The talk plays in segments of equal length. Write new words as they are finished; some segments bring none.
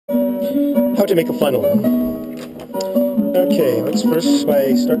How to make a funnel. Okay, let's first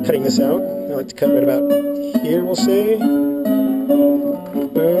start cutting this out. I like to cut right about here, we'll say. Boom.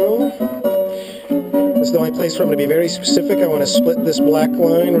 This is the only place where I'm going to be very specific. I want to split this black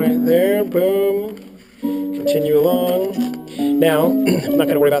line right there. Boom. Continue along. Now, I'm not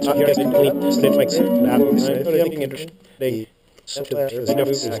going to worry about top here. I didn't clean this like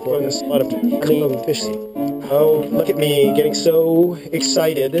this. Oh, look at me getting so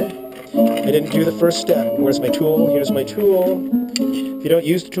excited. I didn't do the first step. Where's my tool? Here's my tool. If you don't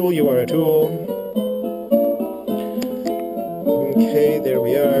use the tool, you are a tool. Okay, there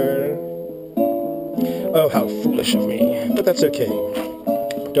we are. Oh, how foolish of me. But that's okay.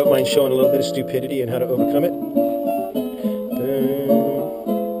 Don't mind showing a little bit of stupidity and how to overcome it.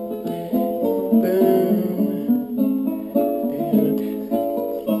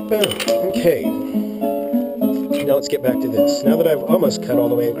 Okay. Now let's get back to this. Now that I've almost cut all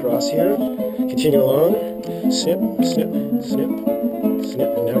the way across here, continue along. Snip, snip, snip,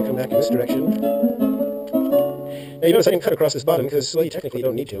 snip, and now I come back in this direction. Now you notice I didn't cut across this bottom because, well, you technically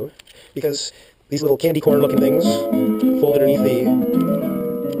don't need to, because these little candy corn looking things fold underneath the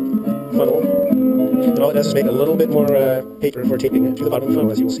funnel, and all it does is make a little bit more paper for taping to the bottom of the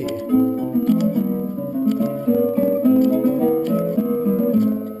funnel, as you will see.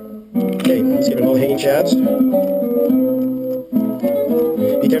 Okay, let's get rid of all the hanging chads.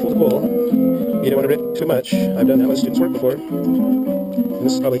 Be careful to pull. You don't want to rip too much. I've done that with students' work before. And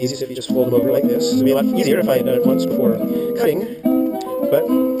this is probably easiest if you just fold them over like this. It would be a lot easier if I had done it once before cutting, but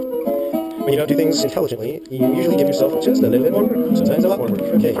when you don't do things intelligently, you usually give yourself just a little bit more work, sometimes a lot more work.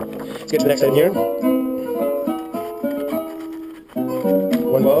 Okay, let's get to the next item here.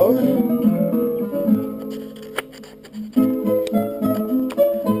 One ball.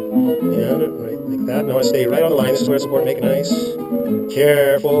 And right like that. Now I want to stay right on the line. This is where it's important to make it nice.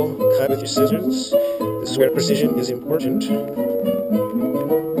 Careful. Cut with your scissors. This is where precision is important. So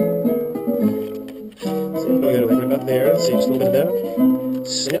we got it right about there. Let's see, just a little bit of that.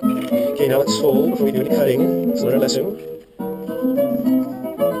 Snip. Okay, now let's fold before we do any cutting. Let's learn our lesson.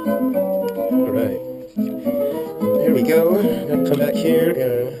 Alright. There we go. Now come back here.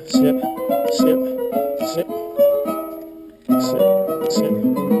 Snip, snip, snip, snip, snip,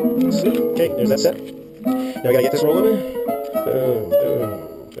 snip. Okay, there's that set. Now we gotta get this rolling. Boom, boom,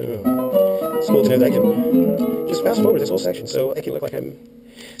 boom. It's cool to know that I can just fast forward this whole section so I can look like I'm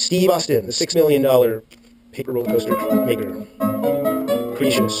Steve Austin, the $6 million paper roller coaster maker.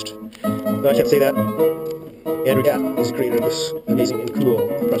 Creationist. No, I can't say that. Andrew Gatt is the creator of this amazing and cool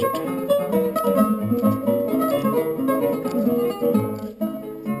project.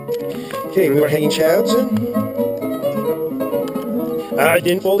 Okay, we are hanging chads. I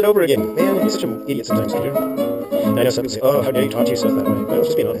didn't fold it over again. Man, I'm such an idiot sometimes, Peter. I know some people say, oh, how dare you talk to yourself that way. Well, I was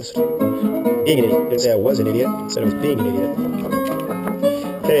just being honest. Being an idiot. I didn't say I was an idiot. I said I was being an idiot.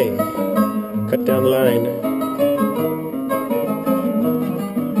 Okay, cut down the line.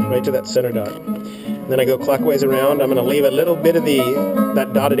 Right to that center dot. And then I go clockwise around. I'm going to leave a little bit of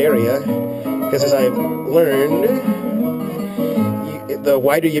that dotted area, because as I've learned, the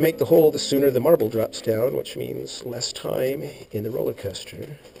wider you make the hole, the sooner the marble drops down, which means less time in the roller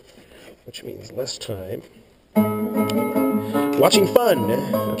coaster, which means less time watching fun.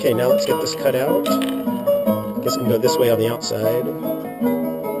 Okay, now let's get this cut out. I guess I can go this way on the outside.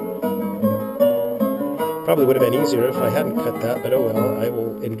 Probably would have been easier if I hadn't cut that, but oh well, I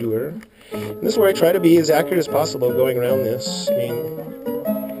will endure. And this is where I try to be as accurate as possible going around this. I mean,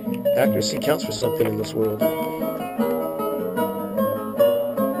 accuracy counts for something in this world.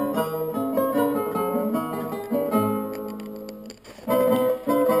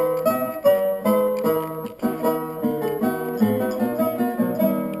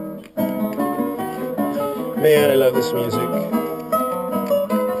 Man, I love this music.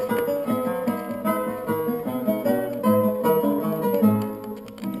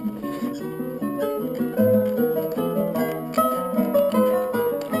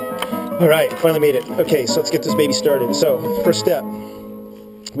 Alright, finally made it. Okay, so let's get this baby started. So, first step,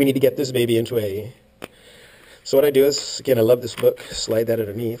 we need to get this baby into A. So what I do is, again, I love this book, slide that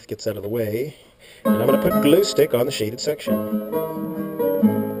underneath, gets out of the way, and I'm going to put glue stick on the shaded section.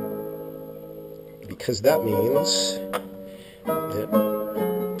 Because that means that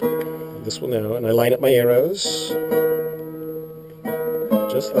this will know, and I line up my arrows,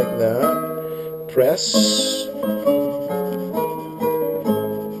 just like that, press,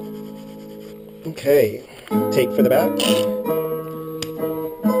 okay, take for the back,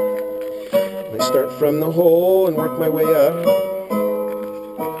 I start from the hole and work my way up,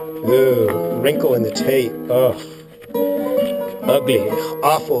 ooh, wrinkle in the tape, oh, ugly,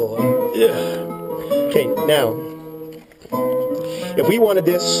 awful. Ugh. Okay, now, if we wanted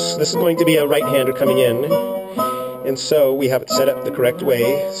this is going to be a right-hander coming in, and so we have it set up the correct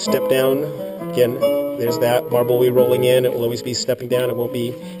way. Step down, again, there's that marble will be rolling in, it will always be stepping down, it won't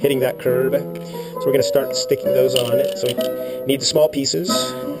be hitting that curb. So we're going to start sticking those on it. So we need the small pieces,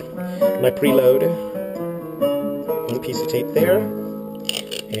 my preload, one piece of tape there,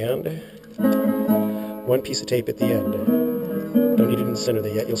 and one piece of tape at the end. Don't need it in the center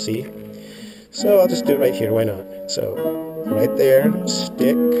there yet, you'll see. So I'll just do it right here, why not? So, right there,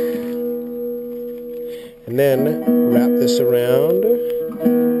 stick, and then wrap this around,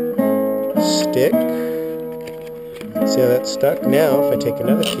 stick. See how that's stuck? Now, if I take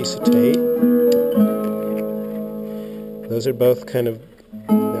another piece of tape, those are both kind of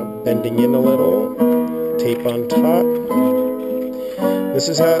bending in a little, tape on top. This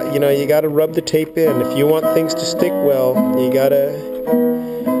is how, you gotta rub the tape in. If you want things to stick well, you gotta,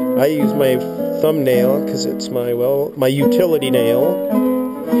 I use my thumbnail because it's my utility nail.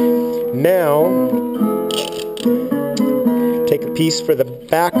 Now, take a piece for the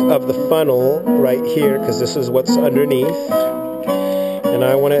back of the funnel right here because this is what's underneath. And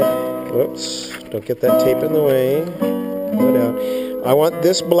I want to, whoops, don't get that tape in the way. Go down. I want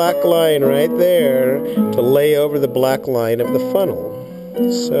this black line right there to lay over the black line of the funnel.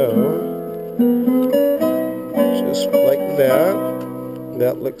 So, just like that.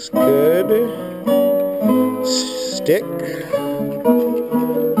 That looks good. Stick.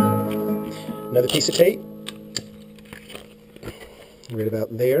 Another piece of tape. Right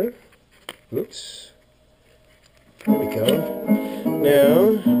about there. Oops. There we go.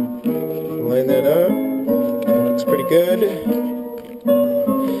 Now, line that up. Looks pretty good.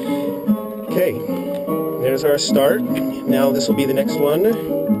 Okay. There's our start. Now this will be the next one.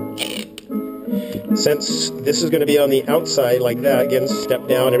 Since this is going to be on the outside like that, again, step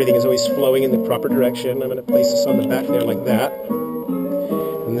down, everything is always flowing in the proper direction. I'm going to place this on the back there like that.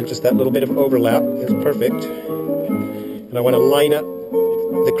 And then just that little bit of overlap is perfect. And I want to line up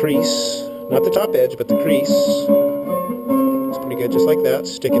the crease, not the top edge, but the crease. It's pretty good, just like that.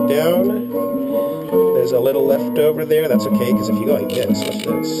 Stick it down. There's a little left over there. That's okay, because if you go like this, watch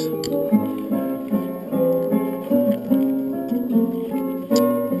this.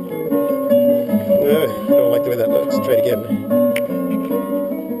 I don't like the way that looks. Try it again.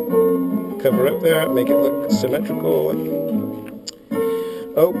 Cover up that, make it look symmetrical.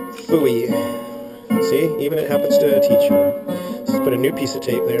 Oh, phooey. See, even it happens to a teacher. Let's put a new piece of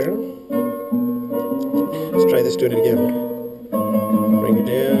tape there. Let's try this doing it again. Bring it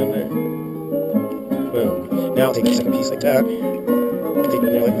in. Boom. Now I'll take the second piece like that. Take it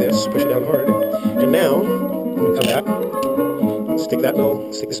in there like this, push it down hard. And now, I'm going to come back. Stick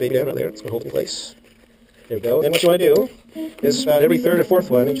this baby down right there. It's going to hold it in place. There we go. And what you want to do is about every third or fourth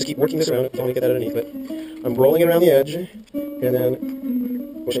one, you just keep working this around. Don't want to get that underneath, but I'm rolling it around the edge, and then,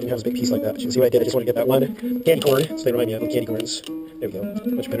 wish I didn't have this big piece like that, but you can see what I did. I just want to get that one candy corn, so they remind me of little candy corns. There we go.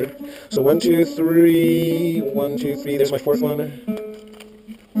 Much better. So 1, 2, 3, 1, 2, 3. There's my fourth one.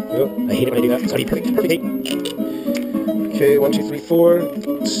 Oh, I hate it when I do that. It's gotta be perfect. Perfect tape. Okay, 1, 2, 3,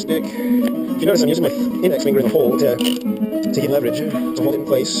 4. Stick. If you notice, I'm using my index finger as a hole to get leverage, to hold it in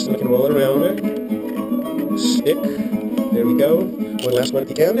place, and I can roll it around. Stick. There we go. One last one at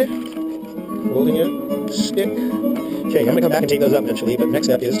the end. Holding it. Stick. Okay, I'm going to come back and take those up eventually, but next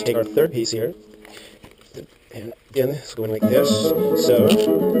step is to take our third piece here. And again, it's going like this. So,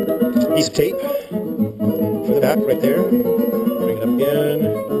 piece of tape for the back right there. Bring it up again.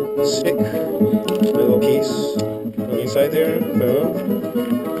 Stick. Another little piece on the inside there. Boom.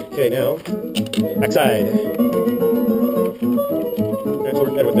 Okay, now, backside. That's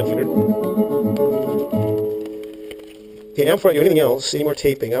working better with that finger. Okay, now before I do anything else, any more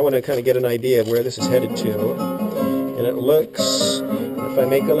taping, I want to kind of get an idea of where this is headed to. And it looks, if I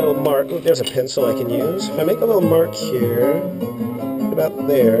make a little mark, oh, there's a pencil I can use. If I make a little mark here, about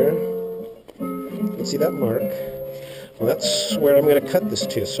there, you can see that mark. Well, that's where I'm going to cut this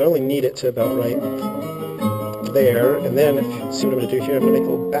to, so I only need it to about right there. And then, if you see what I'm going to do here, I'm going to make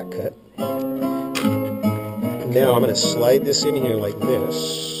a little back cut. And now I'm going to slide this in here like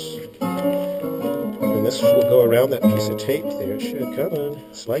this. And this will go around that piece of tape there. It should. Come on.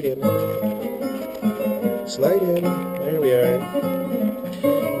 Slide in. Slide in. There we are.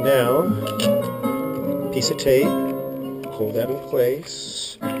 Now, piece of tape. Hold that in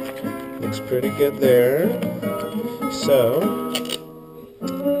place. Looks pretty good there. So,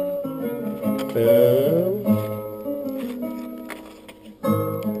 boom.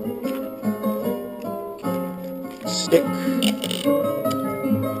 Stick.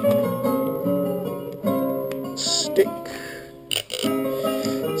 Stick.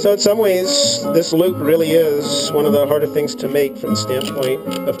 So in some ways, this loop really is one of the harder things to make from the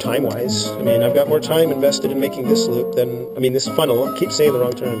standpoint of time-wise. I mean, I've got more time invested in making this loop than, this funnel. I keep saying the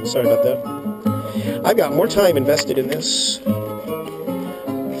wrong term. Sorry about that. I've got more time invested in this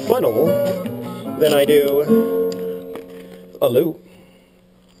funnel than I do a loop.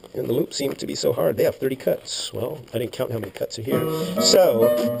 And the loops seem to be so hard. They have 30 cuts. Well, I didn't count how many cuts are here. So,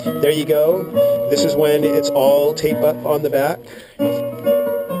 there you go. This is when it's all taped up on the back.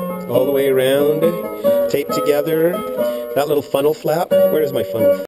 All the way around. Taped together. That little funnel flap. Where is my funnel?